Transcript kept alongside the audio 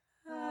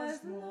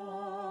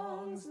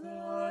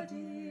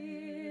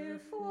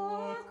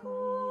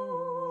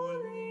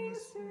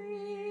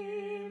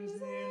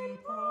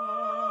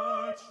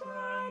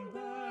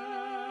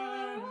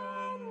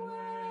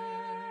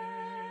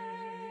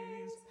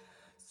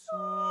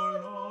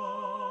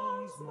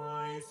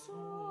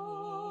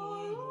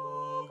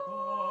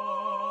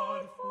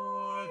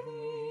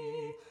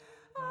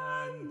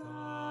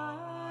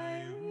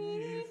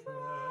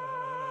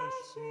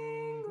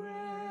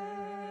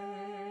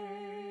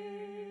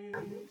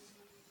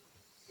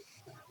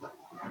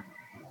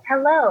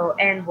Hello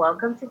and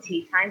welcome to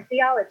Tea Time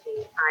Theology.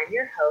 I'm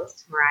your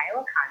host, Mariah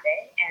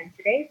Wakande, and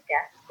today's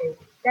guest is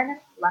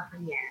Dennis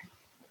Lafreniere.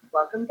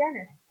 Welcome,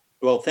 Dennis.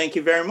 Well, thank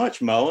you very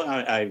much, Mo.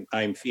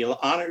 I feel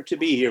honored to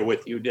be here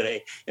with you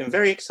today and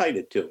very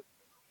excited too.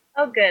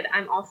 Oh, good.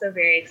 I'm also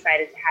very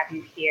excited to have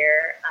you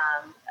here.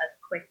 A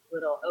quick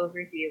little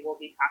overview. We'll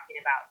be talking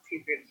about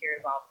two groups you're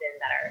involved in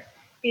that are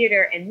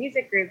theater and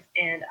music groups,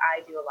 and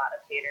I do a lot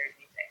of theater and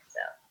music, so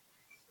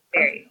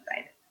very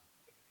excited.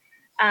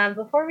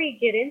 Before we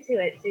get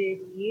into it, did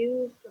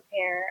you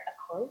prepare a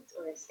quote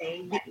or a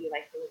saying that you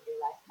like to live your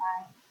life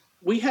by?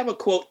 We have a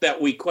quote that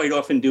we quite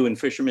often do in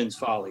Fisherman's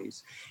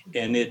Follies,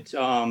 and it's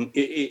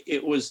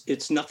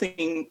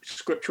nothing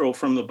scriptural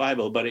from the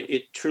Bible, but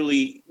it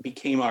truly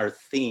became our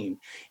theme.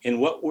 And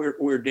what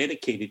we're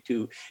dedicated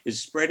to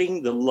is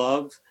spreading the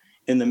love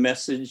and the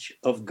message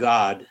of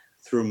God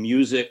through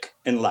music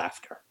and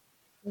laughter.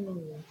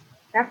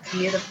 That's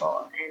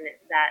beautiful, and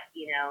that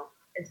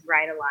is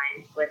right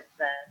aligned with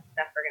the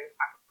stuff we're going to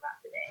talk about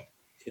today.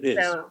 It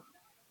is. So,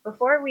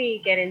 before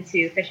we get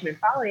into Fisherman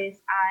Follies,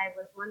 I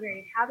was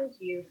wondering, how did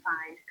you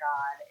find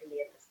God in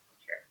the Episcopal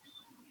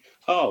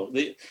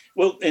Church?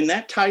 Well, and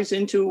that ties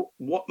into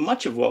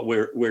much of what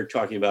we're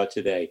talking about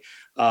today.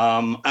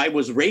 I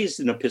was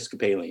raised an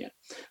Episcopalian,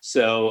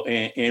 so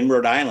in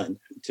Rhode Island,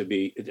 to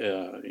be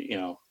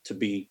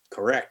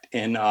correct,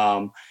 and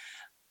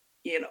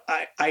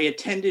I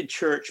attended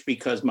church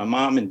because my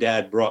mom and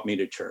dad brought me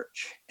to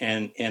church,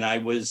 and I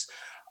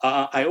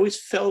always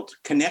felt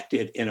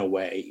connected in a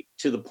way,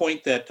 to the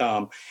point that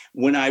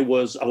when I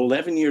was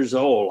 11 years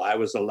old, I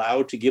was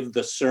allowed to give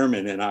the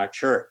sermon in our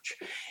church,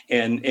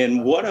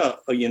 and what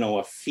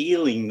a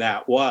feeling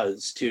that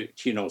was to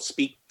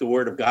speak the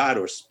word of God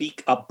or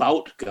speak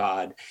about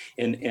God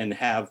and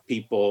have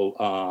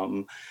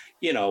people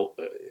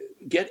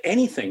get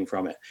anything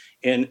from it.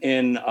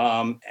 And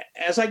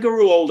as I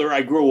grew older,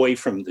 I grew away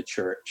from the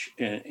church,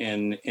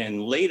 and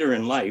later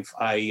in life,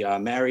 I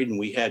married and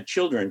we had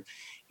children.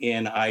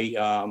 And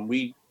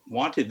we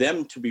wanted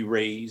them to be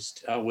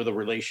raised with a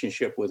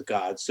relationship with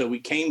God. So we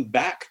came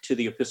back to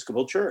the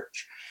Episcopal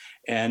Church.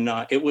 And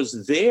it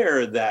was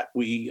there that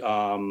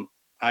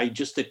I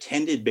just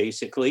attended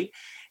basically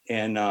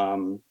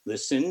and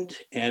listened.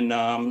 And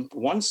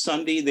one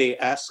Sunday they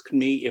asked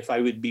me if I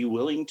would be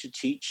willing to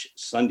teach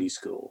Sunday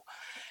school.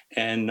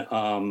 And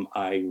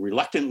I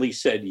reluctantly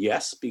said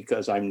yes,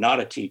 because I'm not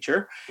a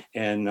teacher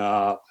and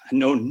know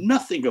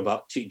nothing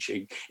about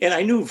teaching. And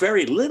I knew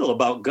very little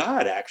about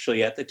God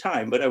actually at the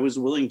time, but I was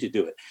willing to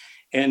do it.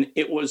 And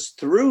it was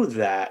through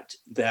that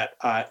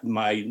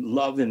my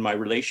love and my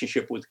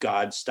relationship with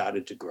God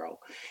started to grow,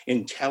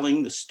 in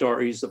telling the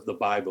stories of the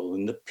Bible.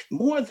 And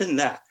more than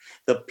that,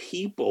 the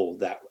people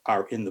that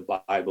are in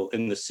the Bible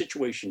and the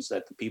situations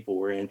that the people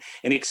were in,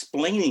 and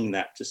explaining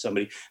that to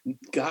somebody.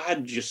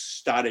 God just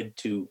started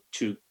to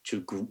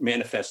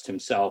manifest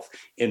himself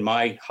in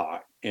my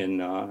heart.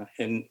 And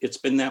it's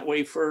been that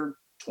way for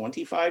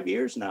 25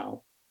 years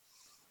now.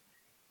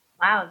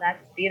 Wow,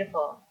 that's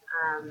beautiful.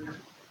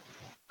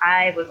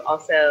 I was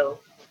also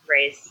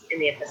raised in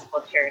the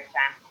Episcopal Church.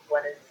 I'm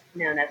what is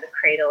known as a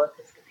cradle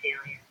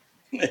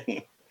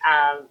Episcopalian.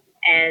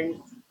 And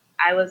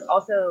I was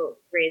also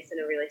raised in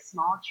a really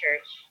small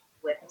church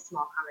with a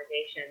small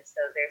congregation.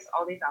 So there's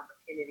all these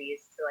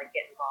opportunities to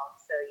get involved.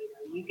 So,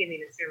 you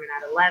giving a sermon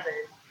at 11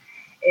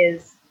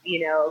 is,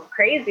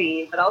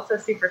 crazy, but also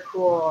super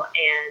cool.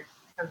 And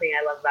something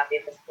I love about the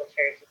Episcopal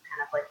Church is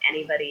kind of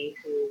anybody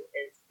who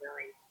is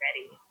willing,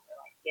 ready to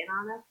get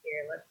on up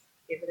here. Let's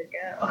give it a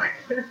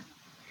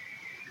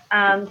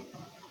go.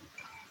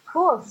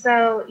 Cool.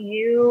 So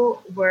you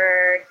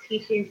were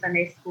teaching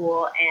Sunday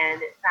school,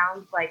 and it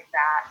sounds like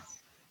that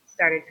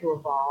started to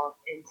evolve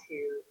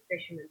into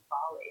Fisherman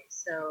Follies.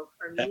 So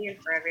for me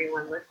and for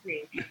everyone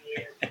listening, can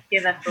you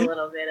give us a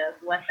little bit of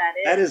what that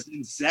is? That is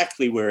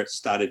exactly where it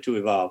started to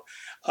evolve.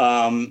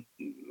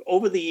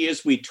 Over the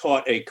years, we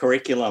taught a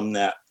curriculum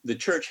that the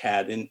church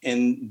had,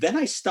 and then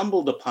I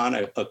stumbled upon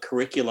a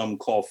curriculum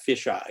called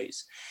Fish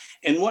Eyes.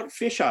 And what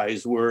Fish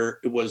Eyes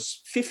were, it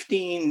was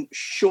 15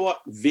 short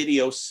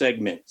video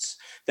segments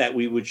that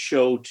we would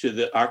show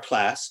to our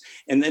class,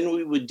 and then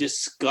we would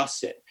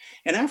discuss it.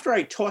 And after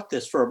I taught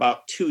this for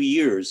about 2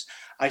 years,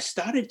 I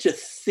started to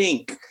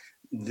think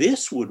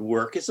this would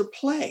work as a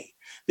play.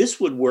 This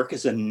would work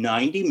as a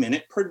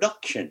 90-minute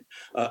production,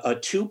 a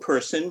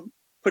two-person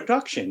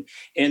production.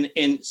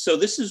 And so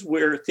this is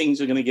where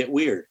things are going to get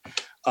weird.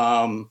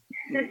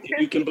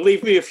 You can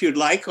believe me if you'd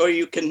like, or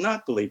you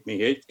cannot believe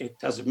me. It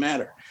doesn't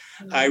matter.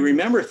 I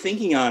remember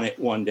thinking on it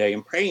one day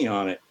and praying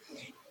on it.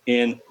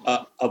 And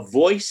a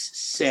voice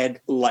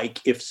said, like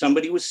if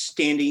somebody was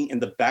standing in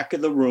the back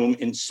of the room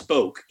and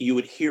spoke, you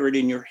would hear it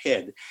in your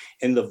head.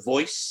 And the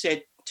voice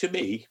said to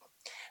me,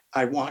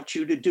 I want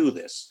you to do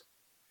this.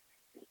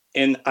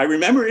 And I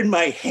remember in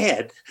my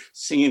head,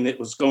 seeing what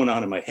was going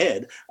on in my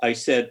head, I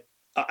said,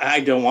 I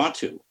don't want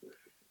to.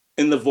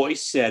 And the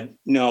voice said,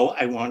 no,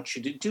 I want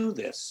you to do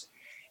this.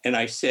 And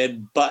I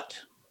said, but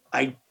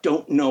I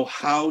don't know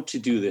how to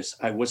do this.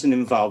 I wasn't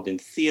involved in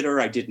theater.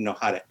 I didn't know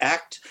how to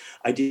act.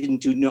 I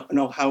didn't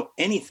know how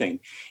anything.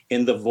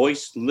 And the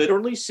voice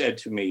literally said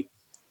to me,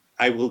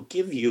 I will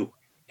give you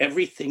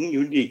everything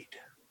you need.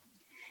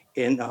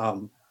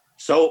 And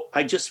so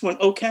I just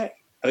went, okay,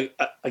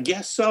 I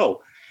guess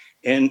so.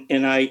 And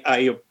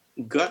I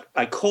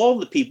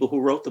called the people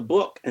who wrote the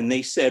book, and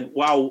they said,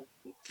 wow,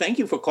 thank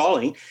you for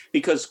calling,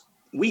 because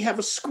we have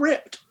a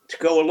script to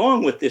go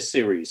along with this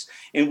series,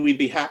 and we'd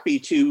be happy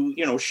to,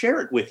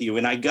 share it with you.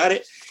 And I got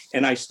it,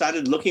 and I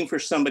started looking for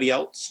somebody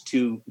else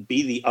to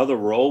be the other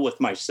role with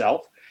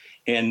myself,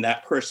 and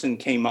that person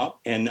came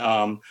up. And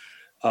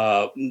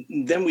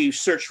then we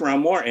searched around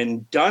more,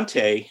 and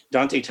Dante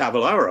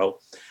Tavallaro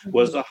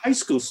was a high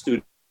school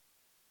student.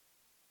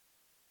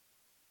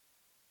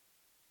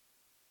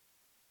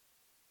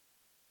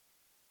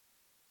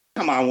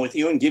 Come on with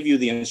you and give you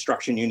the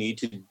instruction you need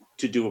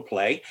to do a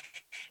play.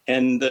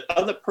 And the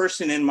other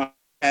person in my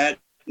head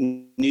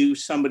knew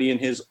somebody in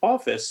his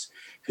office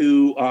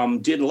who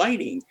did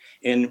lighting.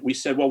 And we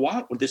said, well,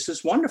 wow, this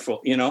is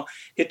wonderful.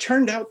 It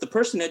turned out the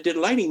person that did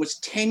lighting was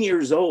 10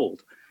 years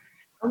old.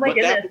 Oh my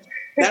goodness.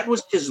 That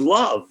was his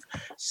love.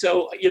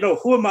 So,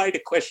 who am I to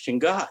question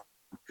God?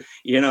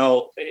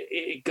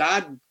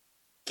 God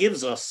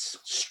gives us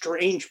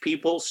strange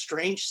people,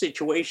 strange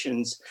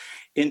situations.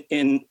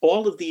 In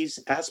all of these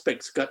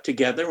aspects got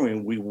together,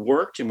 and we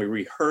worked and we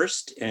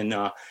rehearsed, and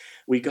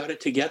we got it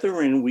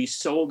together, and we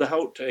sold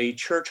out a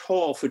church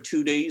hall for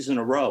 2 days in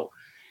a row.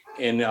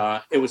 And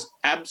it was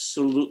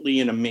absolutely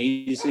an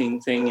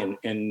amazing thing.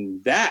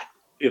 And that,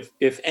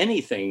 if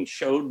anything,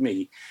 showed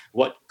me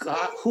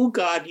who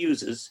God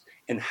uses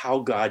and how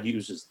God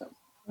uses them.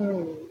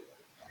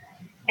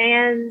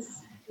 And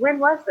when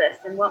was this,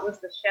 and what was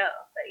the show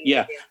that you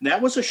did?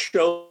 That was a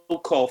show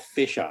called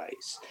Fish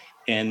Eyes,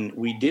 and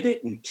we did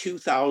it in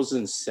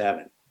 2007.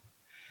 Wow.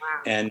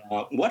 And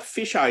what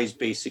Fish Eyes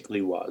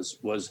basically was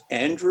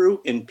Andrew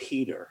and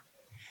Peter,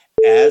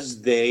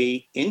 as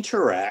they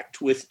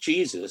interact with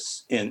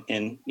Jesus in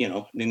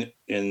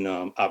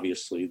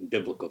obviously the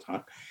biblical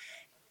time,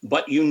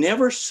 but you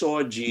never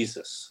saw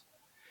Jesus.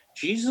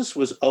 Jesus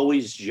was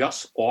always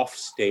just off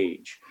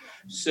stage.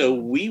 So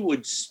we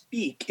would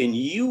speak, and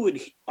you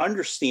would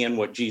understand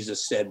what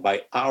Jesus said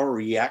by our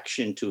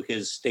reaction to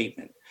his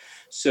statement.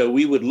 So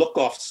we would look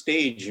off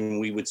stage and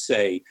we would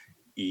say,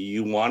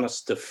 you want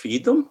us to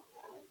feed them?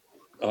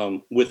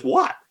 With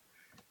what?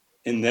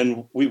 And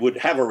then we would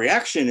have a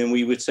reaction, and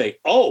we would say,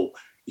 oh,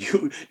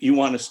 you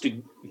want us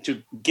to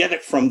get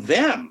it from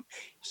them.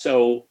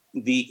 So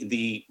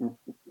the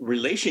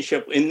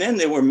relationship, and then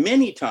there were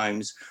many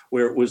times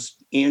where it was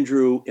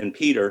Andrew and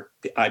Peter,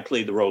 I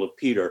played the role of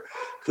Peter,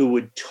 who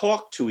would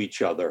talk to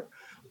each other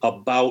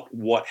about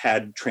what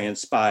had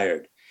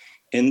transpired.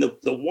 And the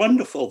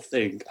wonderful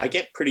thing, I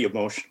get pretty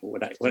emotional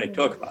when I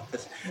talk about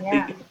this.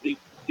 Yeah.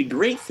 The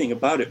great thing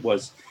about it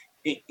was,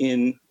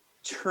 in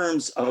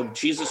terms of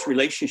Jesus'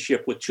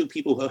 relationship with two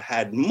people who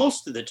had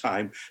most of the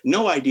time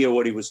no idea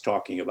what he was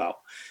talking about.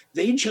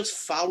 They just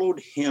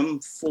followed him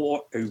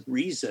for a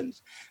reason.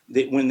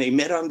 That when they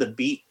met on the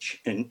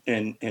beach and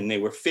they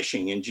were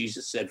fishing, and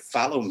Jesus said,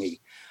 follow me.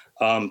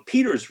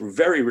 Peter's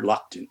very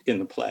reluctant in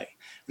the play.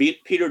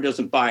 Peter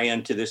doesn't buy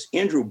into this.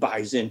 Andrew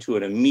buys into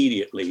it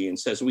immediately and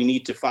says, we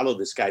need to follow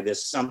this guy.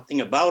 There's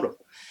something about him.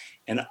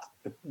 And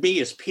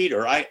me as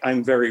Peter,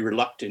 I'm very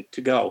reluctant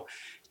to go.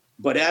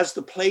 But as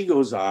the play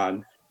goes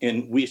on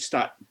and we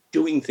start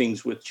doing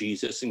things with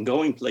Jesus and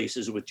going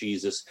places with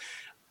Jesus,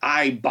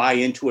 I buy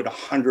into it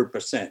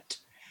 100%.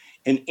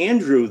 And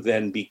Andrew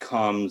then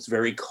becomes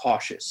very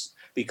cautious,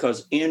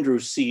 because Andrew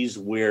sees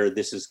where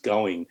this is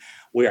going,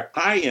 where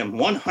I am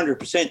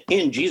 100%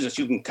 in Jesus.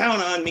 You can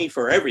count on me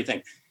for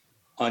everything,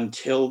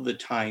 until the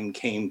time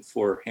came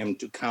for him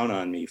to count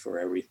on me for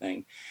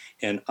everything.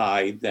 And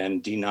I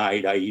then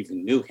denied I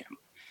even knew him.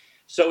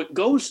 So it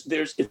goes,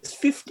 it's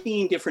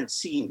 15 different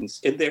scenes,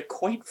 and they're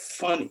quite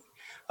funny.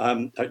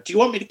 Do you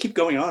want me to keep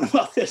going on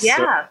about this?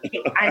 Yeah,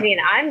 I mean,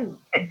 I'm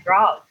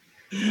enthralled.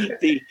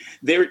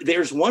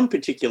 There's one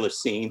particular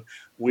scene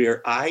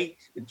where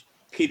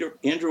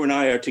Andrew and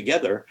I are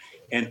together,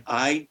 and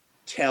I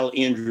tell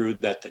Andrew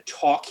that the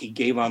talk he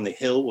gave on the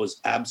Hill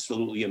was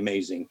absolutely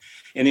amazing.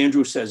 And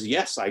Andrew says,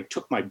 yes, I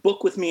took my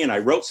book with me and I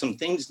wrote some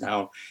things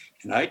down.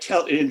 And I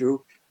tell Andrew,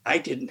 I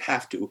didn't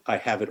have to. I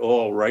have it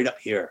all right up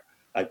here.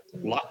 I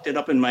locked it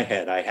up in my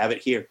head. I have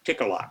it here,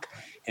 tick-a-lock.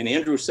 And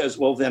Andrew says,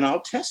 well, then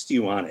I'll test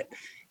you on it.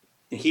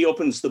 And he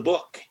opens the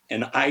book,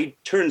 and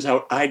turns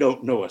out I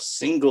don't know a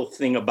single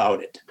thing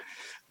about it.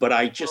 But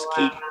I just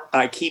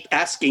keep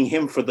asking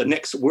him for the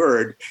next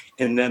word,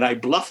 and then I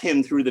bluff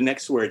him through the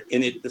next word.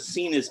 And the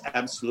scene is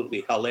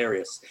absolutely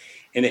hilarious.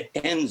 And it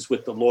ends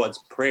with the Lord's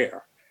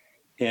Prayer.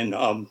 And,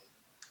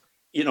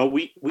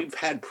 we've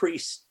had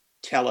priests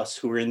tell us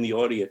who are in the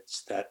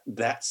audience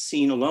that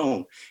scene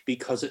alone,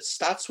 because it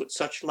starts with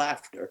such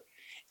laughter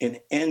and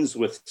ends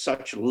with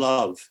such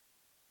love,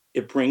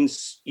 it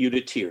brings you to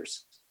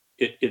tears.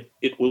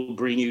 It will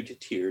bring you to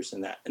tears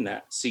in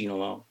that scene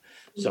alone.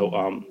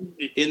 So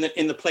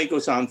in the play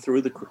goes on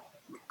through the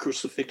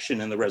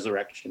crucifixion and the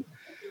resurrection.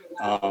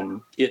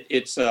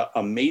 It's an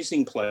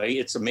amazing play.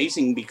 It's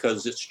amazing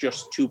because it's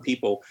just two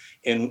people,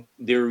 and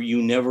there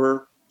you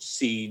never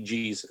see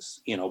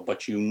Jesus,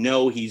 but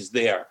he's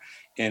there.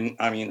 And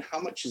I mean, how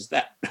much is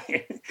that?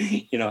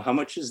 How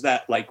much is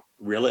that like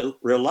real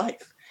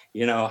life?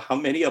 How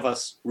many of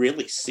us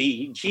really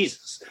see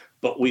Jesus,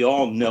 but we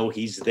all know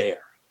he's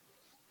there.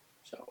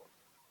 So.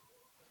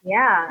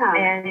 Yeah,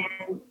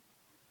 and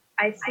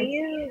I see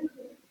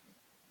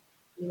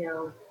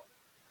you,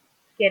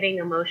 getting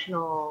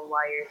emotional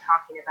while you're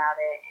talking about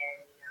it,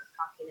 and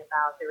talking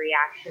about the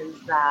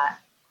reactions that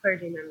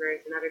clergy members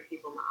and other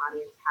people in the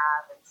audience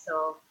have. And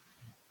so,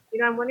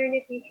 I'm wondering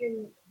if you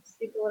can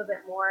speak a little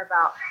bit more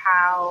about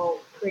how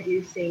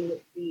producing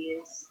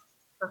these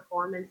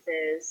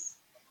performances,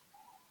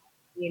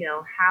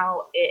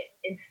 how it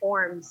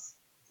informs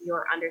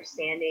your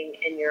understanding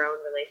and your own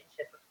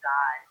relationship with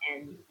God,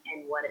 and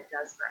what it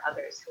does for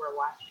others who are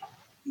watching.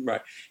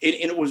 Right. And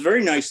it was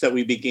very nice that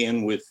we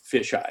began with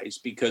Fish Eyes,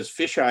 because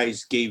Fish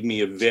Eyes gave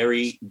me a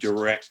very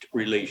direct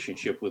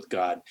relationship with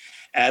God.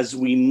 As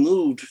we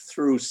moved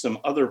through some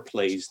other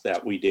plays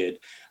that we did,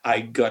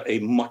 I got a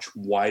much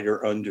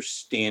wider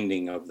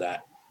understanding of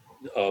that,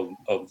 of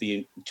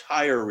the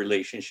entire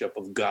relationship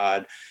of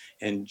God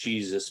and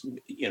Jesus,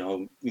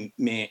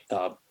 man,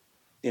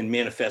 and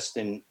manifest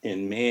in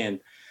man.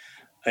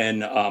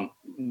 And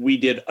we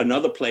did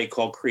another play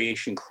called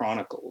Creation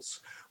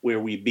Chronicles, where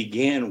we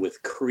began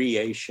with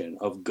creation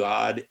of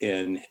God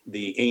and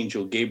the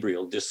angel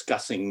Gabriel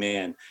discussing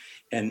man.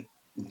 And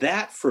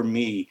that for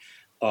me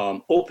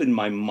opened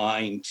my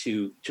mind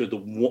to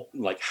the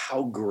like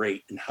how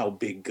great and how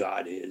big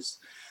God is.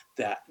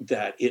 That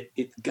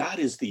God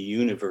is the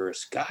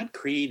universe. God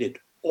created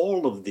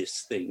all of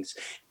these things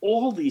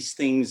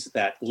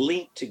that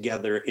link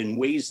together in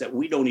ways that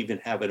we don't even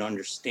have an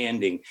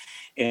understanding.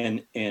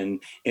 And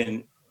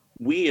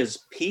we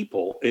as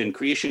people in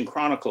Creation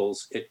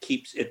Chronicles,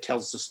 it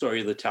tells the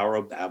story of the Tower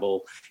of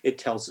Babel. It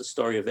tells the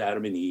story of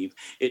Adam and Eve.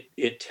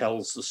 It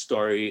tells the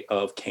story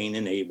of Cain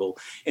and Abel.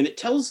 And it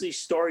tells these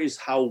stories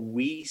how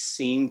we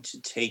seem to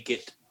take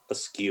it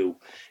askew.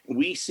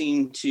 We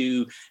seem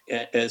to,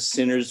 as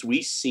sinners,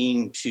 we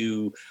seem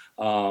to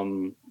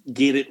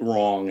get it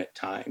wrong at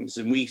times,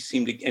 and we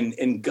seem to,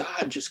 and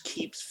God just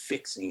keeps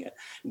fixing it.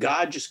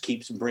 God just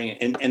keeps bringing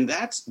it. And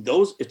it's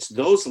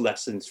those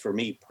lessons for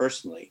me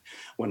personally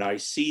when I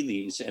see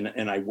these,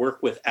 and I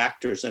work with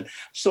actors, and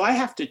so I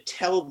have to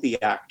tell the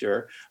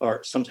actor,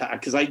 or sometimes,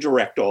 because I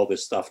direct all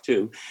this stuff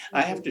too,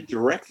 I have to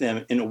direct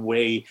them in a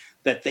way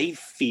that they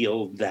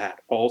feel that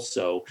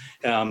also.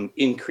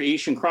 In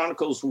Creation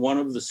Chronicles, one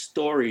of the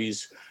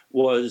stories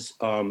was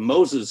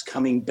Moses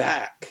coming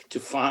back to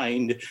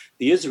find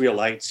the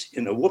Israelites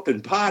in a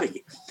whooping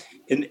party.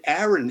 And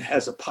Aaron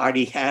has a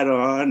party hat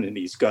on, and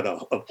he's got a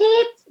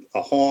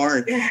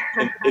horn,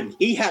 and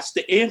he has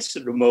to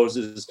answer to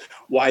Moses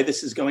why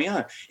this is going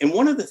on. And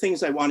one of the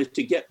things I wanted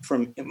to get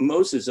from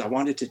Moses, I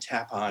wanted to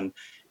tap on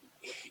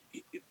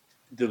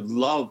the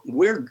love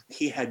where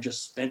he had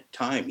just spent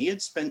time. He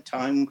had spent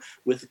time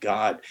with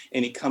God,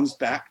 and he comes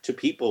back to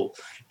people.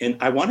 And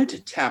I wanted to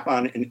tap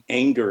on an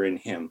anger in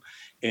him.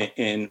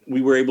 And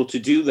we were able to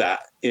do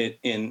that.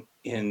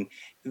 And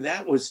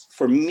that was,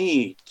 for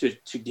me, to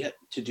get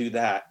to do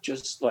that,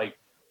 just like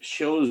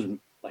shows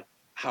like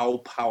how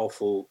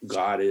powerful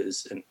God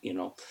is, and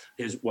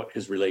what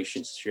his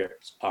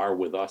relationships are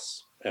with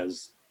us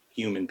as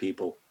human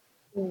people.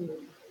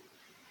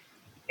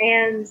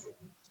 And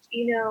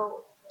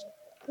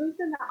who's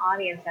in the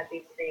audience at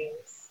these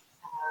things?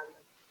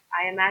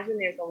 I imagine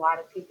there's a lot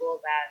of people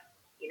that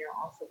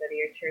also go to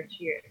your church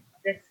here.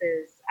 This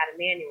is at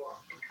Emmanuel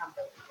in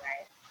Cumberland,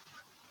 right?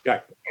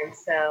 Right. And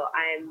so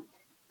I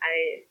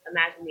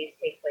imagine these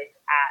take place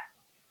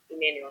at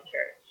Emmanuel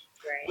Church,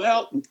 right?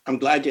 Well, I'm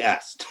glad you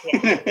asked.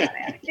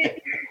 Yeah,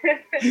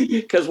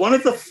 because one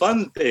of the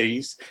fun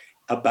things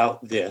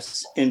about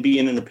this and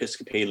being an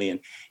Episcopalian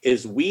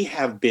is we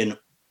have been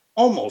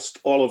almost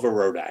all over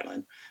Rhode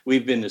Island.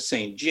 We've been to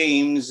St.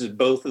 James,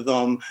 both of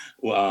them.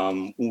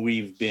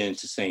 We've been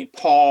to St.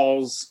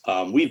 Paul's.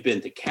 We've been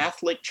to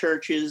Catholic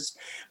churches.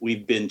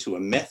 We've been to a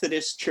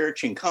Methodist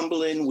church in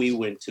Cumberland. We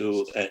went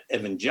to an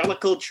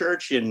evangelical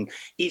church in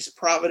East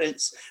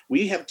Providence.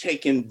 We have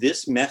taken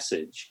this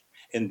message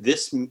and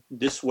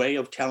this way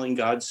of telling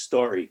God's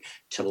story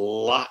to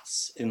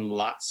lots and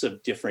lots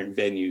of different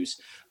venues.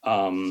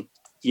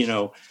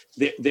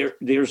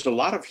 There's a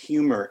lot of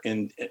humor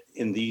in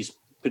these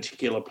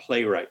particular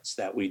playwrights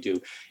that we do.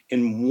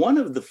 And one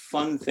of the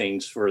fun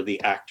things for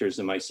the actors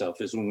and myself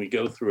is when we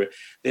go through it,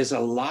 there's a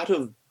lot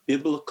of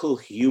biblical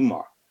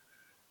humor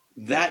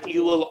that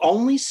you will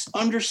only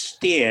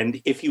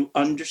understand if you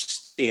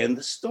understand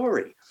the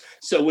story.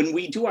 So when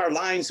we do our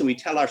lines and we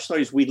tell our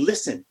stories, we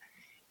listen,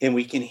 and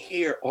we can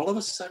hear all of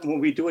a sudden when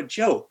we do a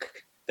joke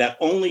that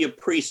only a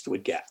priest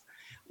would get.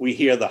 We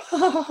hear the,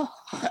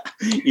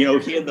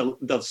 hear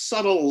the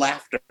subtle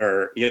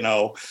laughter,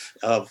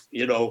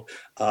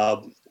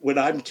 when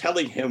I'm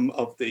telling him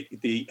of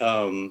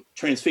the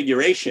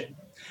transfiguration,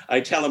 I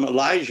tell him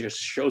Elijah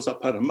shows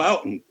up on a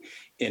mountain.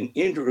 And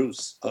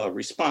Andrew's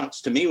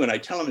response to me when I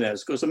tell him that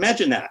is, goes,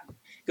 imagine that.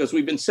 Because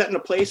we've been setting a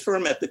place for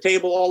him at the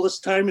table all this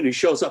time, and he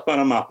shows up on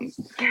a mountain.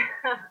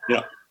 You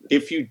know,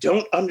 if you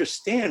don't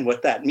understand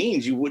what that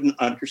means, you wouldn't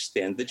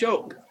understand the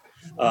joke.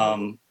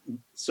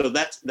 So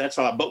that's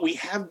all. But we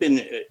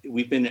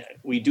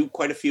do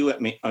quite a few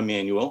at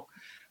Emmanuel,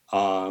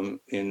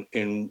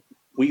 and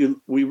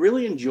we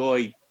really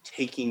enjoy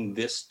taking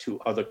this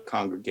to other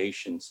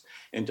congregations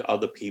and to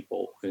other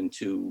people, and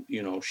to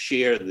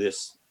share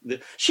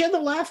share the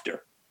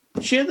laughter.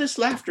 Share this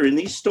laughter in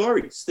these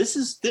stories.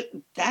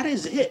 That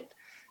is it.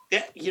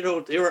 That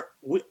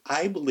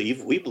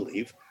we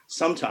believe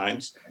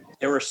sometimes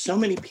there are so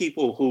many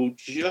people who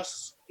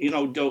just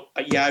don't.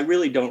 Yeah, I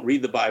really don't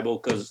read the Bible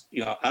because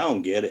I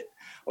don't get it,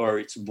 or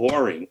it's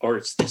boring, or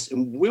it's this.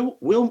 And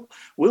we'll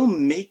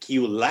make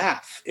you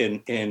laugh,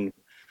 and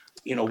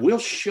we'll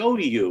show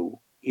you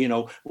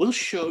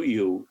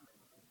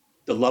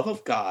the love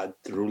of God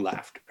through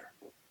laughter.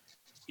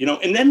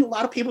 And then a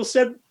lot of people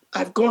said,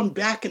 I've gone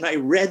back and I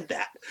read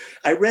that.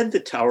 I read the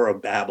Tower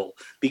of Babel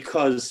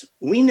because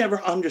we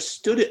never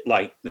understood it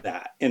like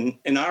that. And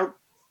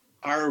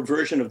our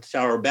version of the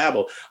Tower of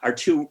Babel are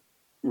two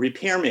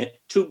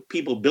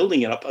people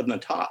building it up on the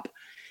top,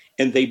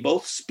 and they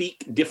both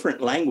speak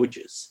different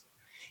languages.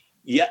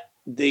 Yet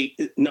they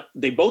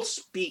both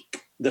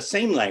speak the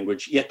same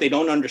language, yet they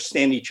don't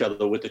understand each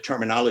other with the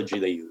terminology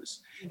they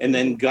use. And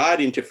then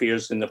God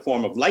interferes in the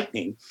form of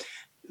lightning.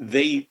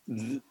 They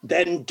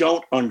then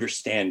don't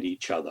understand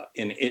each other,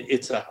 and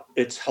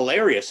it's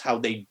hilarious how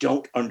they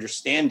don't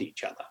understand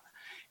each other.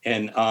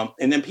 And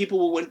then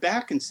people went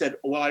back and said,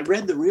 well, I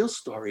read the real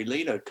story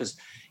later because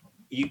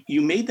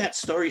you made that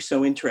story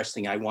so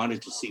interesting. I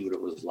wanted to see what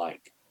it was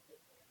like.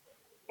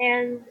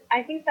 And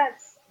I think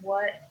that's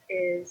what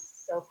is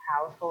so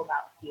powerful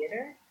about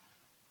theater.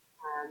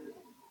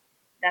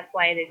 That's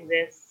why it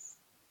exists.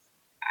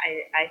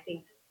 I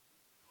think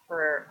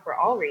for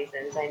all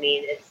reasons. I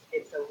mean,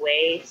 it's a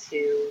way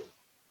to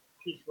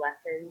teach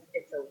lessons.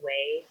 It's a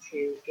way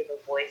to give a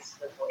voice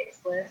to the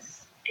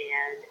voiceless,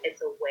 and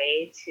it's a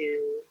way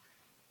to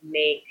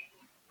make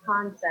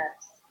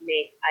concepts,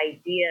 make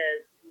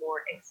ideas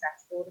more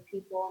accessible to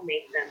people,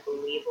 make them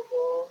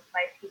believable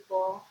by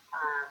people.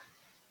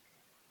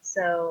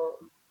 So,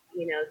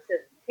 to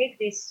take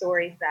these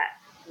stories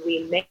that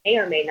we may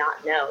or may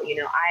not know.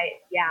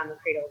 I'm a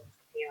cradle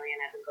Episcopalian.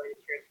 I've been going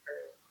to church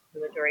for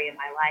the majority of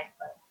my life,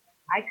 but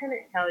I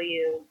couldn't tell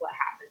you what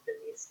happens in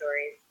these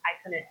stories. I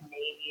couldn't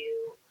name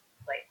you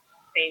like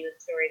famous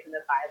stories in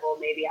the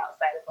Bible, maybe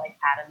outside of like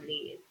Adam and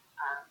Eve.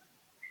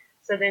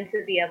 So then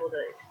to be able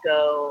to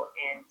go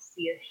and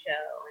see a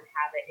show and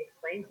have it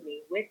explained to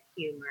me with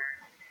humor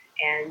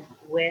and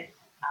with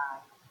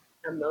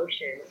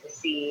emotion, to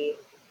see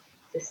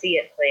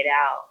it played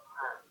out,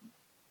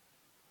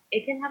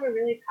 it can have a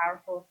really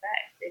powerful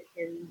effect. It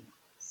can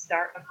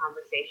start a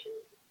conversation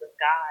with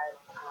God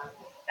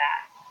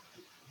that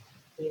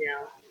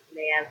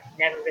may have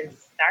never been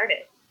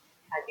started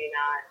had you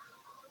not,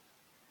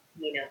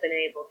 been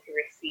able to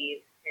receive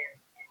him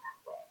in that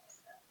way.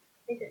 So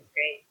I think it's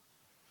great.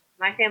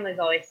 My family's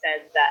always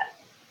said that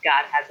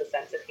God has a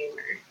sense of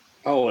humor.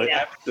 Oh,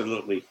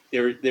 absolutely.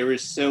 There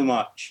is so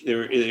much.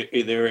 There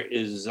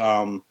is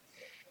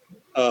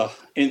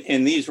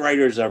and these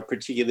writers are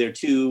particular. They're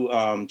two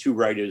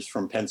writers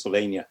from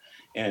Pennsylvania,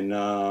 and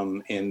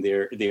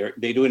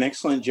they do an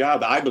excellent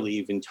job, I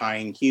believe, in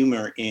tying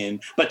humor in,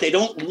 but they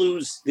don't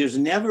lose. There's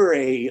never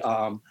a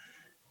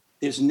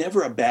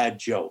bad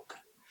joke.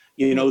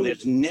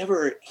 There's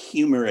never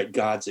humor at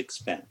God's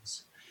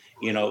expense.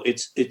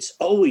 It's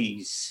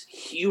always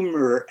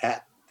humor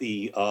at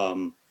the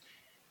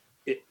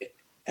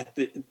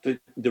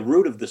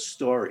root of the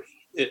story.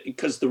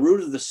 Because the root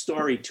of the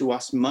story to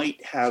us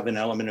might have an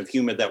element of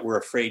humor that we're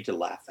afraid to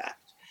laugh at,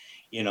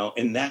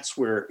 and that's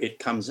where it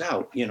comes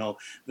out.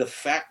 The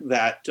fact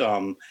that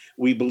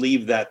we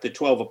believe that the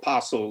 12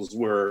 apostles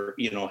were,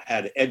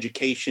 had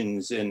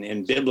educations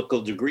and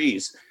biblical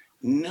degrees.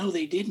 No,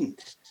 they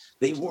didn't.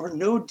 They were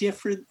no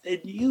different than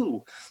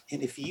you.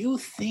 And if you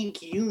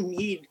think you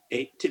need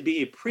to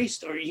be a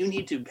priest, or you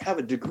need to have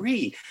a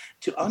degree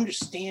to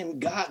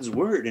understand God's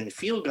word and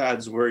feel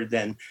God's word,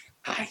 then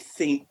I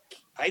think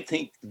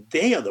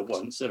they are the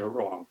ones that are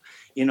wrong.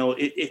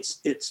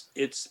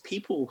 It's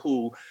people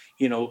who,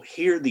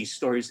 hear these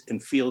stories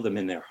and feel them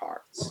in their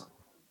hearts.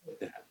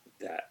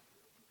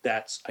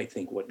 That's I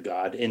think what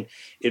God, and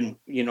in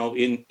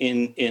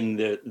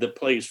the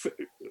plays,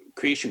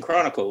 Creation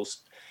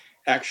Chronicles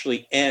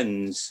actually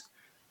ends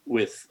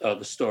with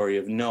the story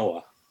of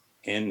Noah,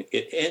 and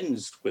it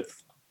ends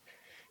with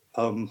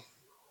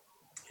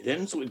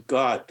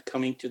God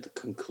coming to the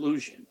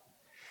conclusion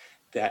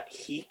that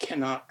he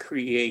cannot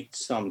create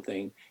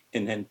something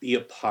and then be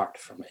apart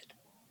from it.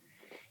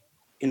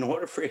 In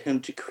order for him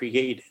to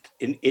create it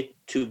and it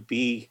to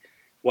be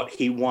what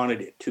he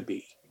wanted it to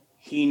be,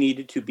 he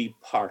needed to be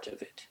part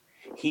of it.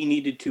 He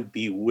needed to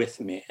be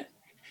with man.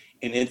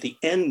 And at the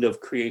end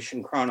of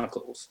Creation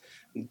Chronicles,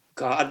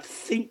 God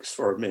thinks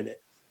for a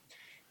minute,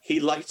 he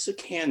lights a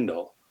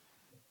candle,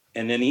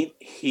 and then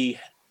he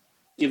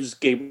gives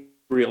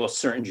Gabriel a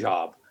certain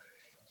job,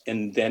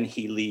 and then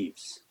he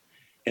leaves.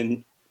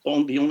 And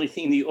the only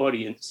thing the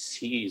audience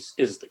sees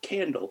is the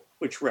candle,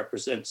 which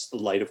represents the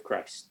light of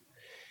Christ.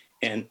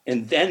 And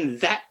then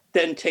that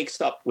then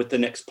takes up with the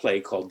next play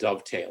called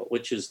Dovetail,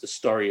 which is the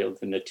story of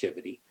the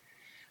Nativity,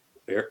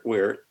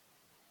 where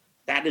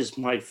that is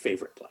my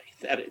favorite play.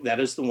 That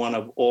is the one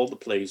of all the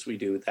plays we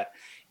do that.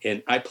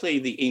 And I play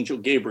the angel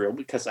Gabriel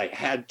because I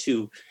had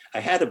to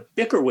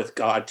bicker with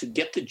God to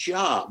get the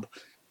job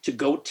to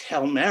go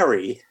tell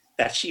Mary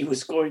that she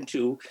was going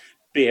to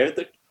bear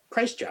the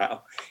Christ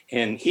child.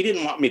 And he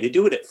didn't want me to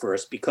do it at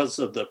first because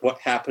of what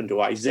happened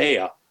to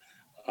Isaiah.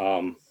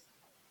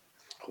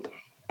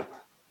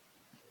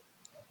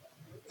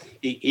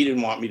 He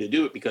didn't want me to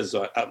do it because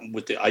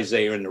with the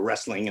Isaiah and the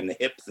wrestling and the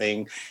hip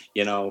thing,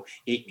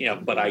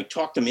 but I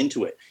talked him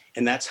into it.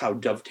 And that's how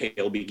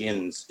Dovetail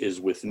begins, is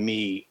with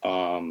me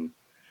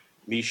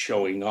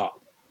showing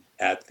up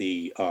at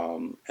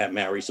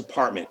Mary's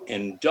apartment.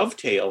 And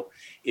Dovetail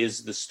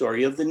is the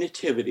story of the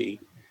Nativity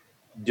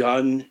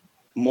done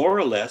more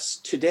or less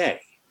today.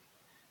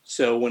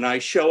 So when I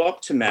show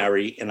up to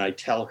Mary and I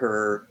tell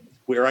her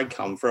where I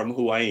come from,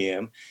 who I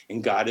am,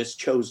 and God has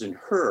chosen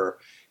her,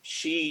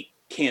 she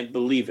can't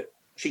believe it.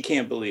 She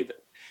can't believe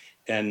it.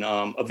 And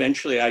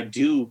eventually I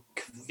do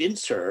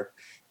convince her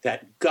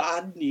that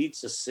God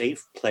needs a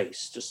safe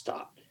place to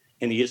stop,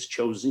 and he has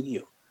chosen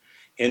you.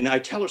 And I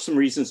tell her some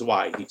reasons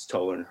why he's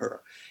told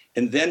her.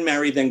 And then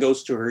Mary then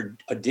goes to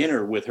a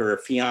dinner with her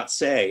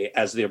fiance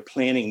as they're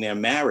planning their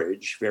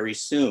marriage very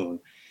soon.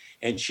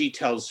 And she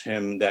tells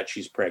him that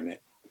she's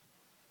pregnant.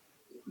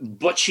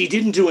 But she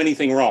didn't do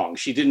anything wrong.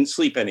 She didn't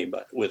sleep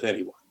with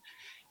anyone.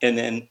 And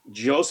then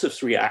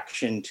Joseph's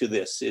reaction to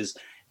this is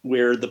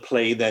where the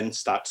play then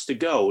starts to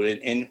go.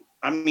 And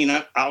I mean,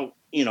 I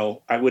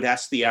would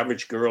ask the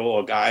average girl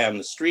or guy on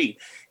the street,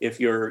 if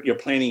you're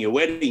planning your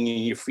wedding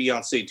and your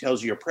fiance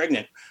tells you you're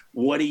pregnant,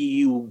 what are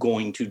you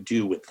going to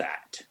do with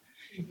that?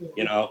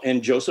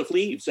 And Joseph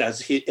leaves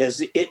as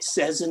it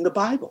says in the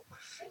Bible.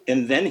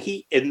 And then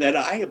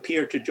I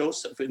appear to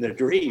Joseph in the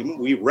dream.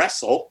 We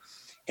wrestle,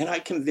 and I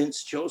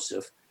convince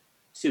Joseph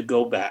to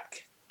go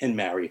back and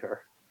marry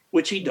her,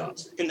 which he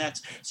does. And then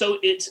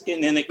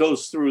it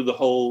goes through the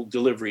whole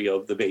delivery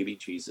of the baby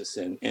Jesus.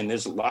 And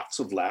there's lots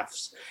of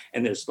laughs,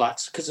 and there's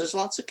lots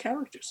of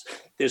characters.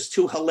 There's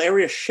 2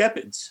 hilarious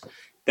shepherds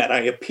that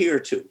I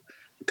appear to,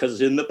 because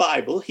in the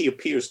Bible, he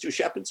appears to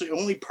shepherds. The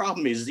only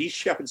problem is these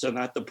shepherds are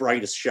not the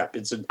brightest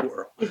shepherds in the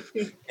world.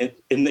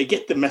 and they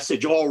get the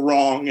message all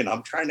wrong, and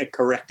I'm trying to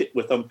correct it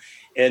with them.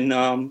 And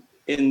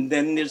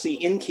then there's the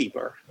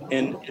innkeeper,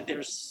 and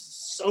there's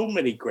so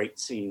many great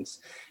scenes.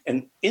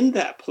 And in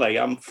that play,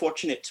 I'm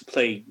fortunate to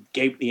play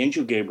the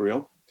angel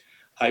Gabriel.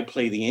 I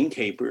play the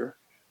innkeeper.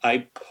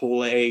 I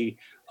play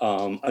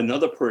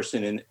another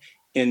person.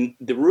 And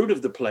the root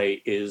of the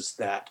play is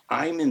that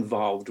I'm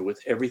involved with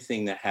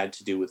everything that had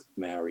to do with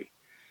Mary,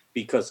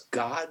 because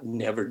God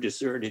never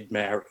deserted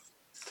Mary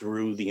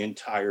through the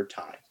entire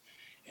time.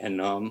 And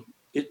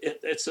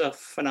it's a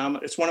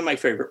phenomenal, it's one of my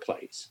favorite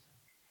plays.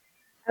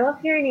 I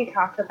love hearing you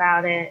talk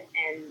about it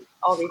and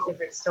all these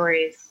different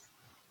stories.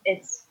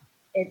 It's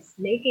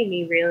making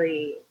me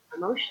really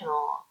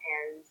emotional,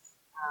 and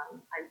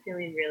I'm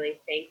feeling really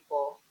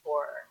thankful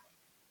for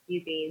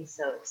you being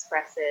so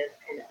expressive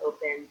and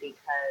open,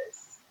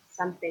 because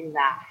something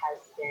that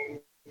has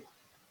been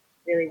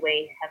really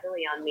weighing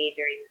heavily on me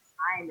during this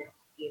time,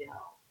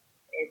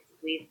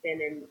 we've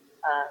been in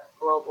a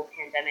global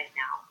pandemic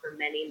now for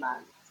many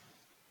months,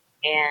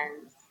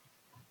 and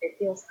it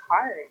feels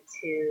hard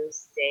to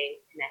stay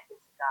connected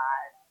to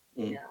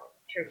God.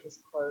 Churches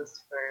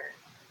closed for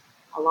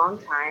a long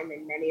time,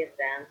 and many of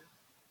them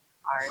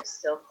are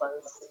still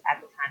closed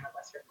at the time of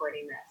us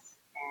recording this.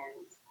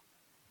 And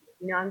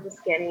I'm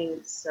just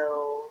getting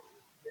so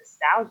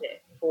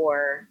nostalgic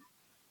for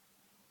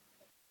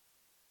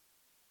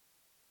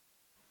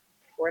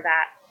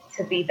that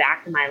to be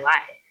back in my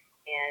life.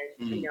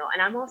 And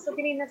and I'm also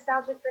getting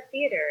nostalgic for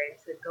theater, and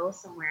to go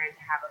somewhere and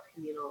to have a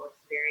communal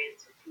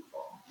experience with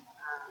people.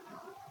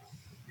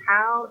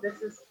 How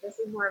this is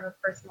more of a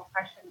personal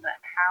question, but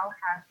how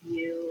have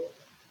you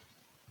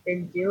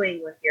been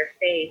doing with your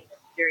faith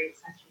during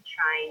such a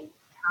trying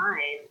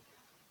time?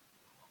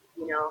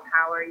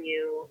 How are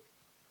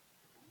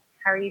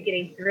you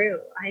getting through?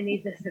 I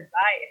need this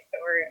advice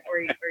or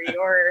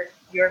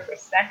your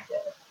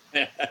perspective.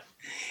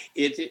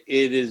 It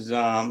is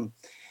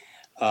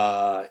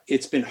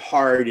it's been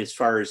hard as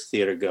far as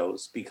theater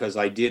goes, because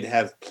I did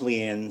have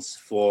plans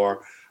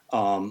for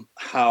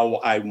how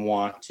I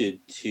wanted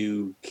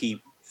to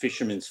keep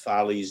Fisherman's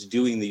Follies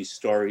doing these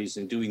stories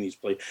and doing these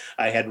plays.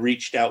 I had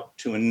reached out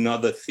to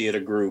another theater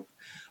group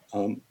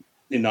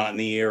not in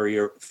the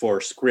area for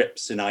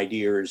scripts and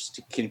ideas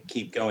to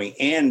keep going.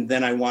 And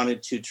then I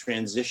wanted to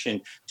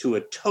transition to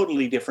a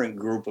totally different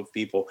group of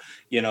people,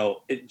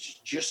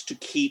 just to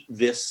keep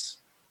this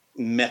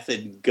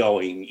method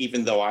going.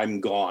 Even though I'm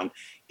gone,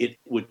 it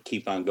would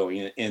keep on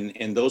going.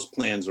 And those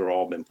plans are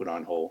all been put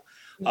on hold.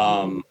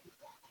 Um,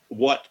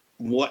 what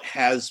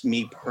has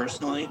me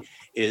personally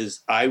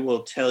is I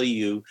will tell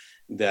you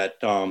that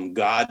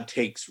God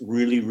takes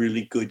really,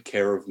 really good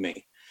care of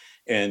me.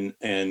 And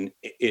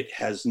it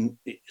has,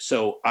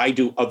 so I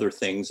do other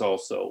things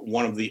also.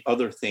 One of the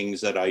other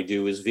things that I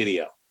do is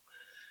video.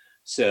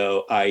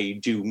 So I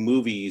do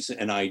movies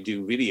and I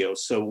do videos.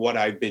 So what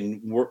I've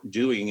been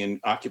doing and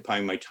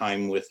occupying my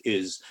time with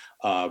is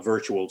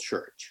virtual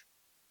church.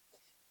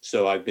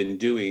 So I've been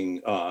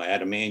doing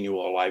at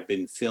Emmanuel, I've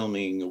been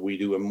filming, we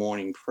do a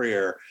morning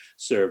prayer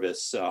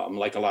service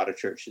like a lot of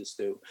churches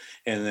do.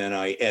 And then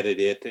I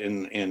edit it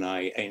and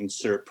I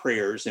insert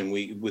prayers, and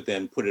we would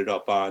then put it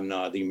up on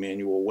the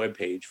Emmanuel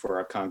webpage for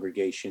our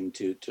congregation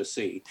to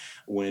see.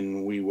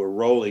 When we were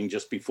rolling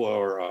just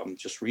before,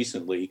 just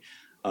recently,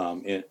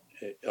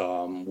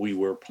 we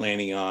were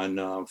planning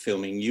on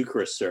filming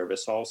Eucharist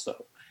service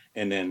also.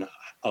 And then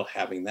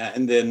having that.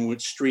 And then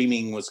with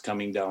streaming was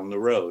coming down the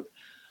road.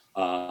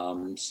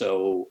 I've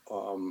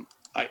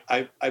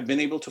been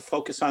able to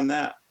focus on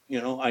that. You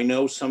know, I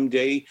know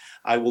someday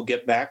I will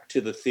get back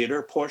to the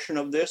theater portion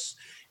of this.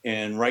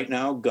 And right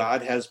now,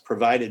 God has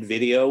provided the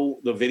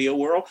video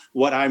world.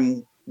 What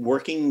I'm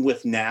working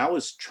with now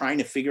is trying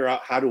to figure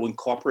out how to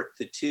incorporate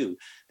the two.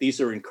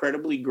 These are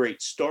incredibly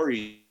great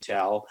stories to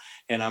tell,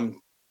 and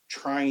I'm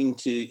trying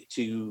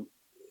to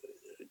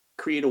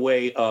create a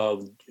way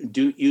of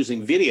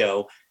using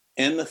video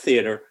and the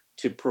theater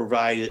to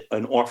provide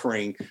an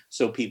offering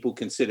so people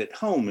can sit at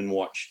home and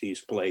watch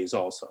these plays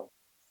also.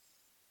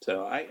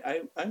 So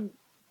I'm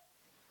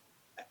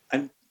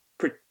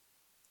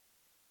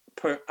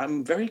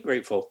very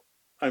grateful.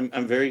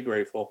 I'm very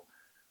grateful.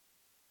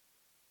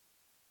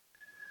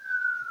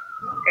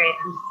 Great.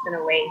 I'm just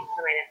gonna wait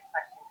for my next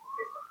question because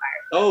there's a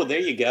fire. Oh, there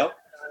you go.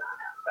 Going on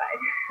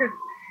outside.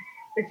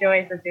 The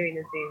joys of doing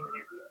a Zoom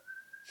interview.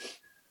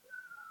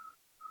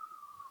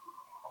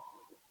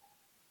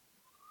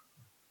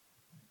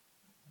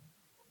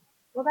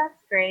 Well,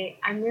 that's great.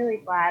 I'm really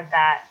glad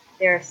that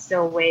there are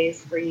still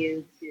ways for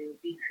you to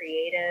be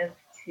creative,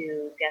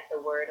 to get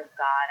the word of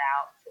God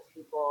out to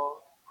people,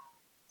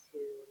 to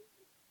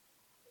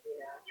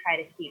try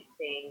to keep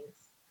things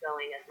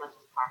going as much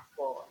as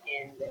possible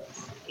in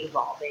this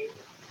evolving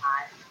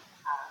time.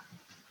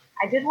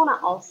 I did want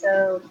to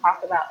also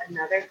talk about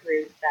another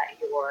group that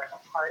you're a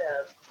part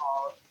of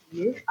called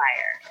New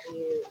Fire. Can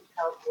you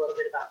tell us a little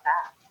bit about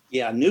that?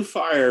 Yeah, New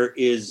Fire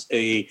is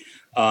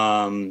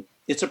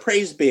it's a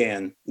praise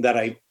band that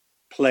I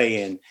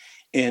play in,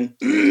 and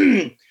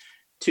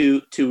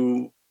to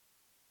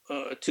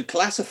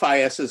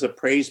classify us as a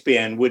praise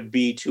band would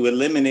be to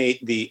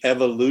eliminate the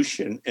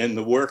evolution and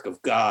the work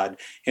of God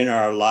in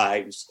our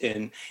lives.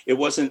 And it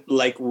wasn't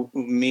like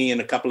me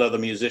and a couple other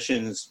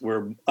musicians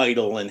were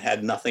idle and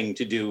had nothing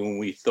to do, and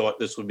we thought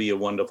this would be a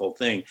wonderful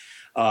thing.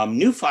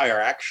 New Fire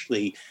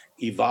actually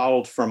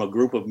evolved from a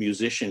group of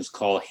musicians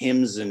called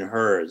Hymns and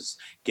Hers.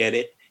 Get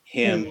it?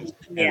 Hymns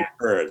and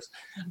Hers.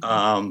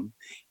 And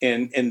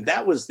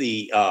that was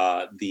the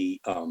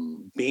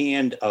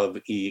band of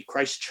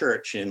Christ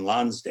Church in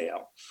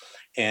Lonsdale.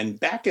 And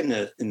back in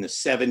the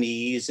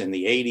 70s and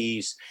the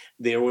 80s,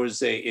 there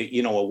was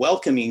a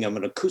welcoming of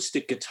an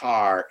acoustic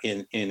guitar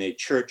in a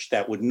church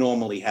that would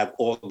normally have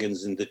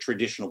organs in the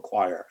traditional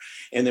choir.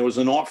 And there was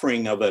an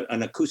offering of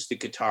an acoustic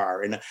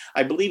guitar. And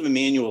I believe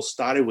Emmanuel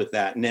started with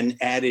that and then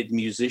added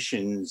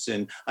musicians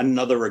and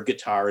another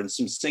guitar and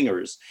some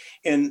singers.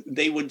 And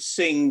they would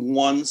sing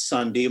one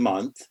Sunday a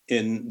month,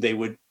 and they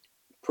would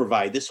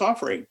provide this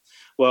offering.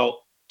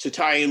 Well, to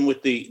tie in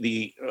with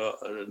the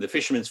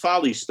Fisherman's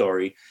Folly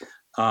story,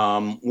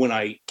 when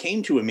I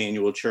came to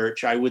Emmanuel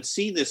Church, I would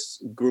see this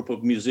group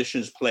of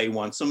musicians play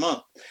once a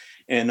month.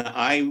 And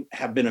I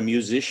have been a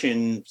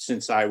musician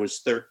since I was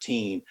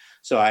 13.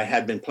 So I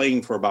had been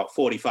playing for about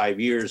 45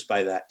 years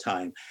by that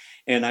time.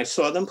 And I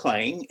saw them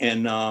playing,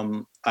 and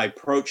I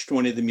approached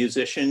one of the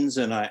musicians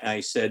and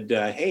I said,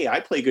 hey, I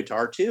play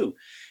guitar too.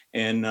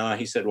 And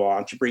he said, well, why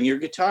don't you bring your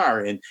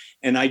guitar?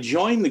 And I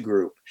joined the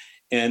group.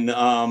 And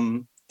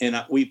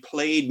we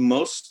played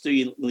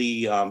mostly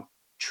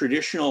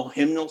traditional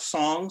hymnal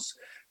songs,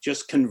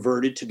 just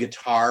converted to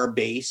guitar,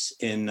 bass.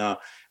 And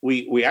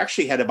we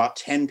actually had about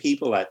 10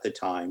 people at the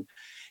time.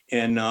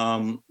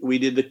 And we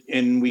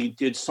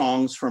did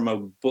songs from a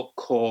book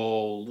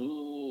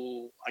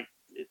called,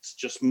 it's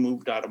just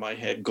moved out of my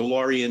head,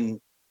 Glory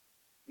and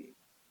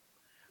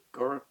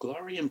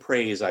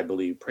Praise, I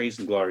believe. Praise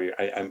and Glory.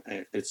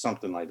 It's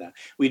something like that.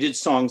 We did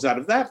songs out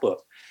of that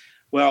book.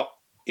 Well,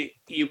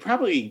 you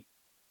probably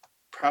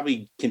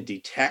can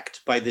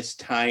detect by this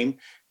time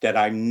that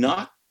I'm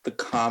not the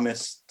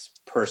calmest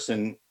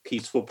person,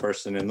 peaceful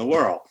person in the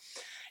world.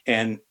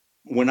 And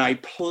when I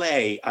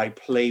play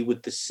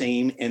with the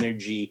same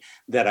energy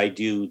that I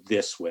do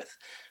this with.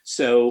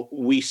 So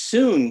we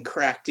soon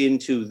cracked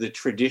into the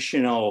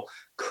traditional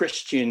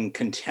Christian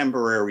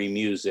contemporary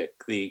music,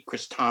 the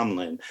Chris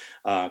Tomlin,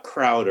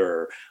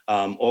 Crowder,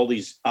 all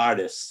these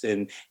artists,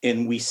 and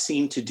we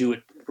seem to do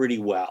it pretty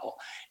well.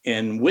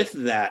 And with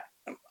that,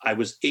 I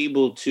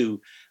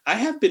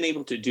have been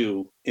able to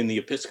do in the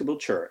Episcopal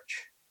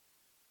Church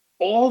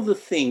all the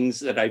things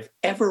that I've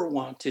ever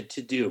wanted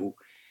to do,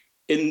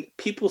 and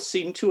people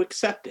seem to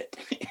accept it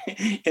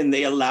and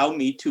they allow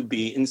me to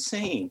be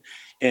insane.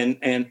 And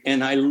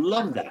I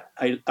love that.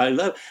 I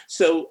love,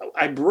 so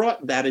I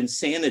brought that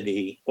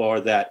insanity,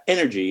 or that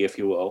energy, if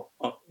you will,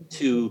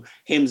 to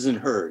Hims and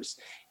Hers.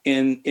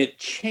 And it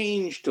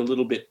changed a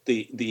little bit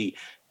the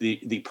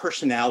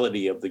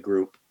personality of the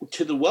group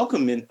to the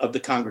welcome of the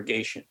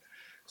congregation.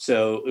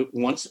 So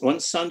one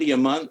Sunday a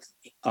month,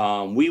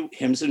 we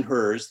Hims and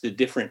Hers, the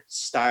different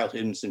style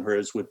Hims and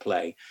Hers would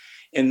play.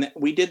 And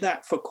we did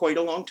that for quite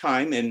a long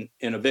time. And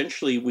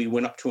eventually we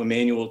went up to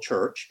Emmanuel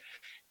Church,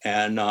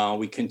 and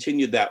we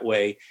continued that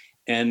way.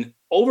 And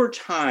over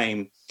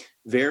time,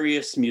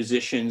 various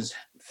musicians,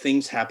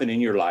 things happen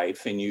in your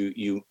life, and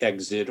you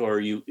exit,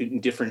 or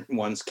different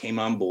ones came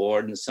on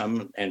board, and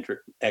some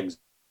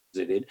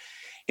exited.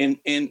 And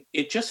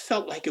it just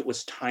felt like it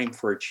was time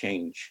for a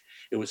change.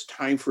 It was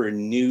time for a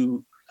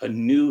new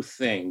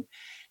thing.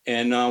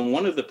 And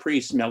one of the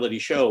priests, Melody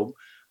Show,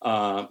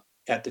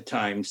 at the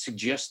time,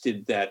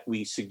 suggested that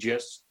we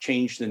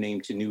change the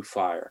name to New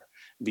Fire,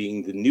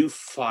 being the new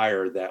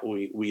fire that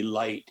we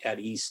light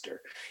at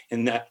Easter,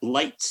 and that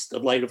lights the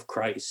light of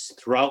Christ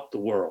throughout the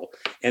world.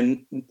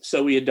 And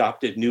so we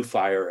adopted New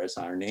Fire as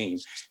our name.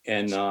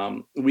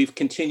 And we've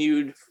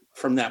continued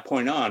from that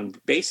point on.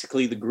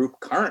 Basically, the group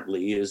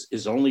currently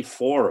is only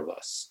 4 of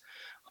us.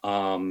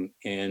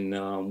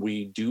 And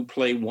we do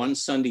play one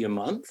Sunday a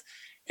month.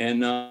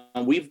 And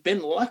we've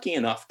been lucky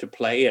enough to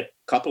play at a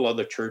couple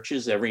other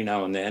churches every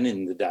now and then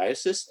in the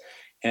diocese.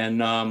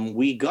 And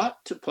we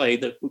got to play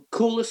the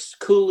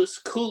coolest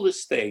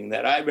thing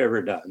that I've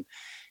ever done.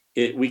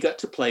 We got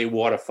to play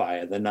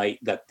Waterfire the night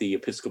that the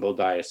Episcopal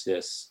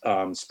Diocese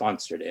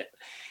sponsored it.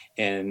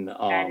 And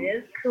that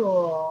is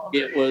cool.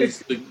 It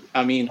was,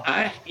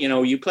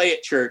 you play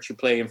at church, you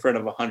play in front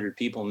of 100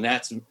 people, and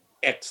that's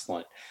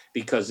excellent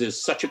because there's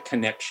such a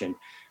connection.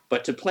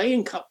 But to play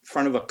in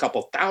front of a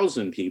couple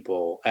thousand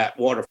people at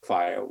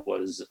Waterfire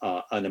was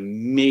an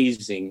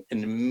amazing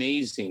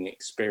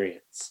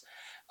experience.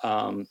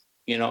 I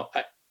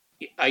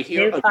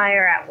hear New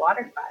Fire at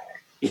Waterfire.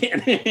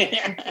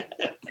 Yeah.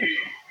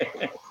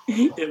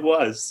 It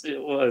was.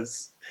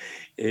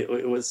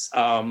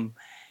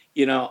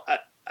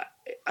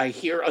 I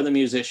hear other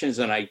musicians,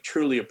 and I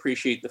truly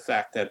appreciate the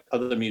fact that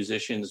other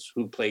musicians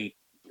who play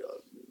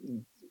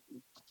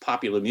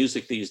popular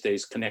music these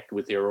days connect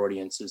with their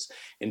audiences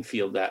and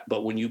feel that.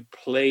 But when you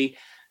play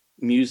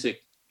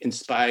music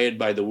inspired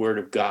by the Word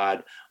of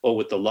God or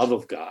with the love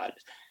of God,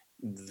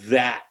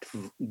 that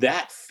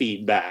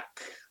feedback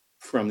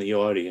from the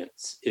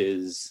audience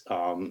is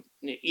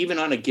even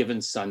on a given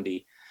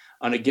Sunday,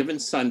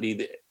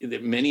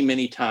 that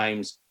many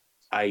times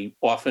I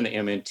often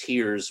am in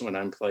tears when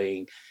I'm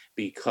playing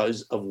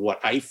because of what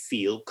I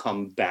feel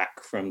come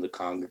back from the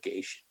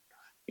congregation.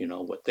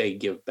 What they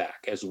give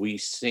back as we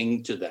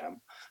sing to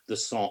them the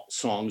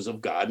songs of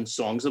God and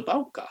songs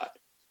about God.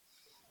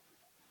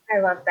 I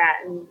love that.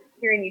 And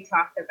hearing you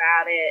talk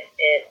about it,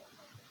 it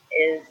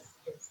is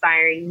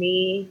inspiring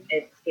me.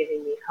 It's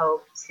giving me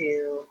hope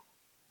to,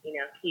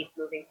 keep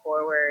moving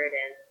forward,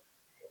 and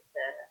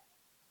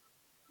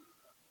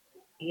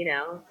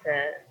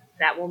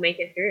that we'll make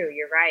it through.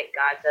 You're right.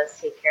 God does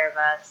take care of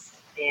us,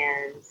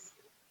 and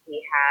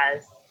He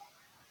has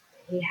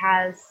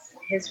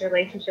His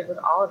relationship with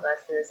all of us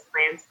and His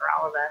plans for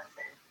all of us.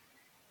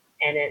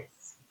 And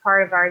it's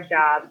part of our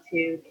job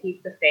to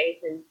keep the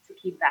faith and to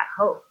keep that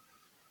hope.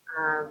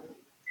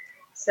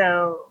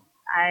 So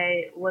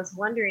I was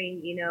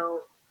wondering,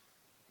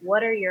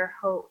 what are your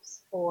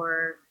hopes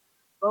for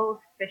both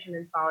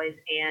Fisherman's Follies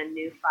and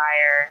New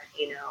Fire,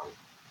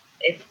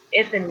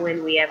 if and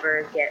when we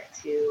ever get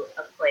to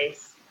a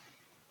place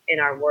in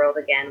our world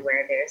again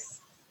where there's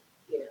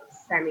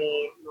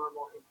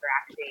semi-normal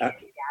interaction and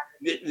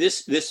gathering.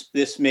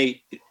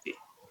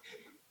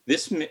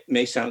 This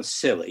may sound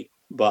silly,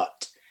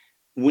 but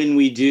when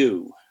we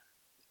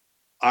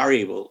are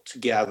able to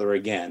gather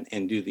again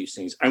and do these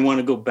things, I want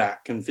to go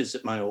back and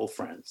visit my old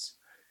friends.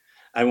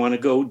 I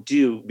want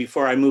to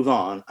before I move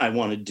on, I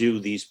want to do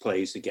these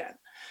plays again.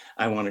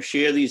 I want to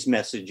share these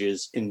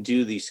messages and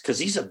do these, because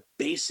these are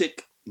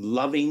basic,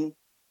 loving,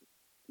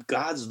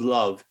 God's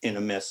love in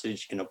a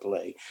message in a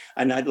play.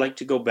 And I'd like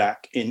to go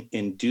back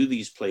and do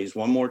these plays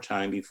one more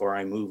time before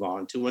I move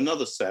on to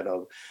another set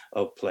of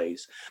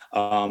plays.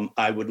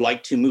 I would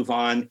like to move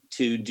on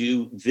to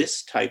do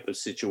this type of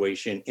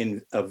situation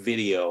in a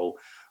video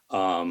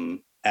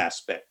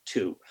aspect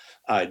too.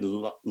 I'd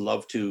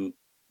love to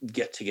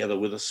get together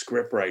with a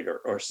scriptwriter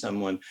or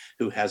someone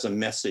who has a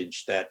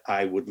message that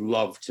I would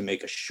love to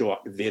make a short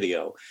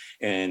video,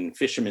 and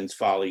Fisherman's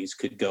Follies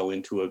could go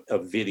into a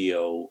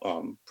video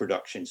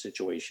production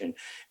situation.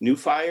 New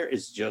Fire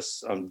is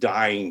just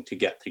dying to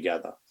get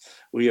together.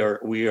 We are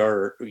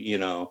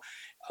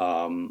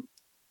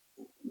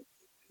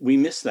we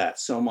miss that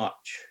so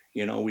much.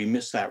 We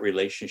miss that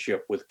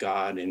relationship with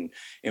God, and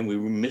we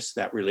miss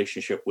that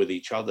relationship with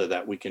each other,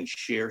 that we can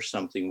share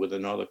something with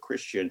another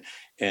Christian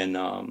and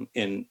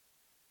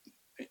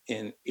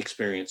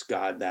experience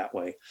God that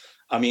way.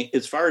 I mean,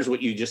 as far as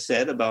what you just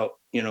said about,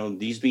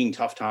 these being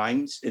tough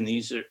times, and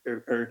these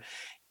are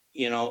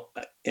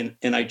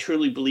and I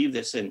truly believe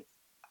this. And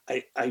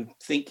I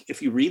think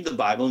if you read the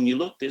Bible and you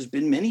look, there's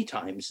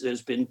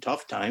been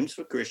tough times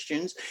for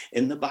Christians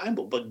in the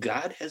Bible, but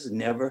God has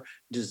never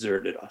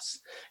deserted us.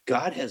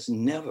 God has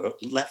never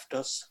left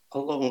us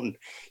alone.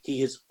 He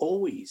has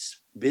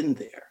always been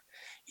there.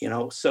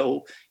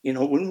 So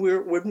when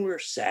we're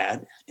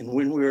sad, and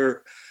when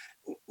we're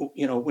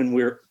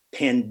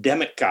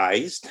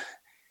pandemicized,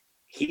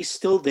 he's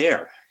still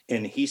there,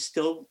 and he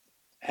still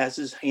has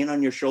his hand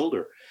on your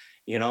shoulder.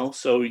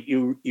 So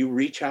you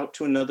reach out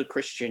to another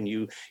Christian,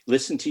 you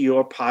listen to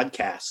your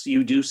podcasts,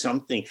 you do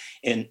something,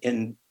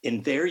 and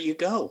there you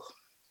go.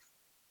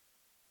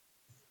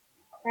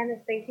 Dennis,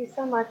 thank you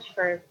so much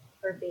for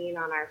being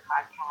on our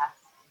podcast.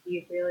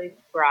 You've really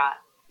brought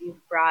it. You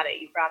brought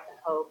the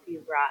hope. You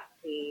brought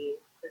the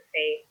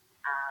faith.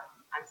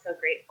 I'm so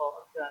grateful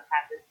to have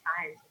had this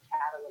time to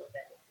chat a little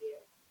bit with you.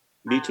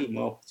 Me too,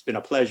 Mo. It's been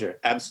a pleasure.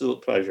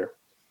 Absolute pleasure.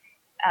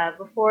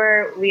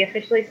 Before we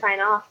officially sign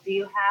off, do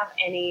you have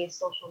any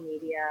social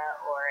media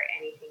or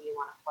anything you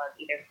want to plug,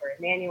 either for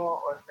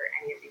Emmanuel or for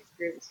any of these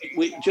groups?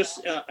 We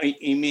just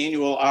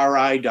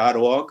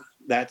emmanuelri.org.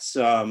 That's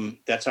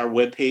our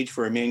webpage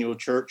for Emmanuel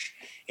Church,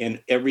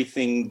 and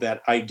everything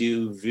that I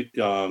do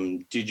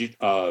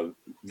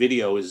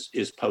video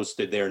is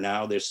posted there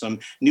now. There's some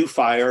new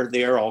fire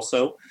there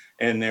also,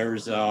 and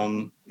there's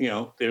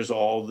there's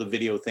all the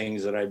video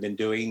things that I've been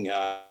doing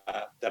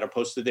that are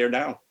posted there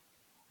now.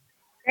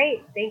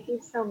 Great. Thank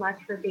you so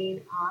much for being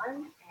on.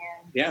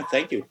 And yeah,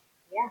 thank you.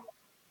 Yeah.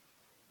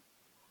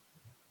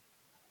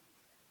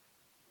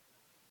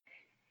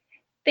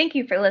 Thank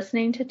you for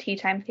listening to Tea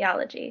Time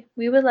Theology.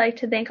 We would like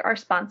to thank our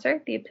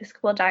sponsor, the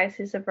Episcopal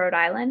Diocese of Rhode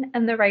Island,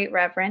 and the Right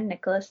Reverend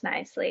Nicholas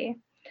Knisely.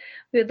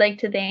 We would like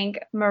to thank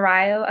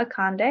Mario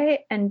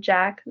Akande and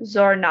Jack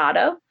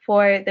Zornato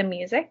for the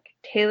music,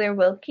 Taylor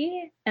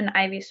Wilkie and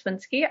Ivy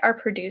Swinsky, our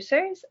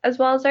producers, as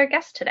well as our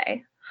guest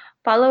today.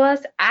 Follow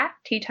us at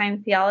Tea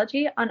Time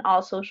Theology on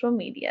all social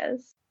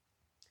medias.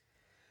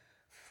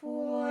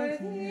 For